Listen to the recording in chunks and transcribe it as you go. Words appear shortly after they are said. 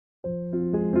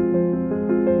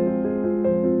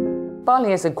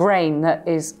barley is a grain that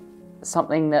is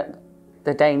something that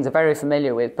the Danes are very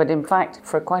familiar with, but in fact,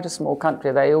 for quite a small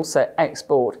country, they also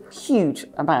export a huge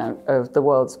amount of the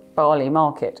world's barley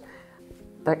market.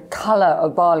 The colour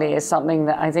of barley is something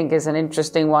that I think is an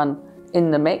interesting one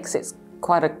in the mix. It's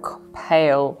quite a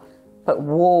pale but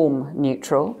warm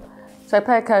neutral. So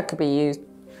Per Kirkeby used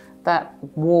that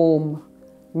warm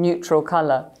neutral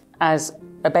colour as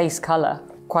a base colour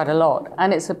quite a lot.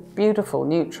 And it's a beautiful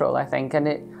neutral, I think, and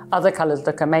other colours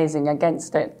look amazing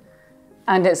against it.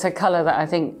 And it's a colour that I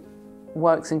think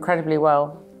works incredibly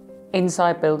well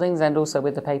inside buildings and also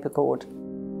with the paper cord.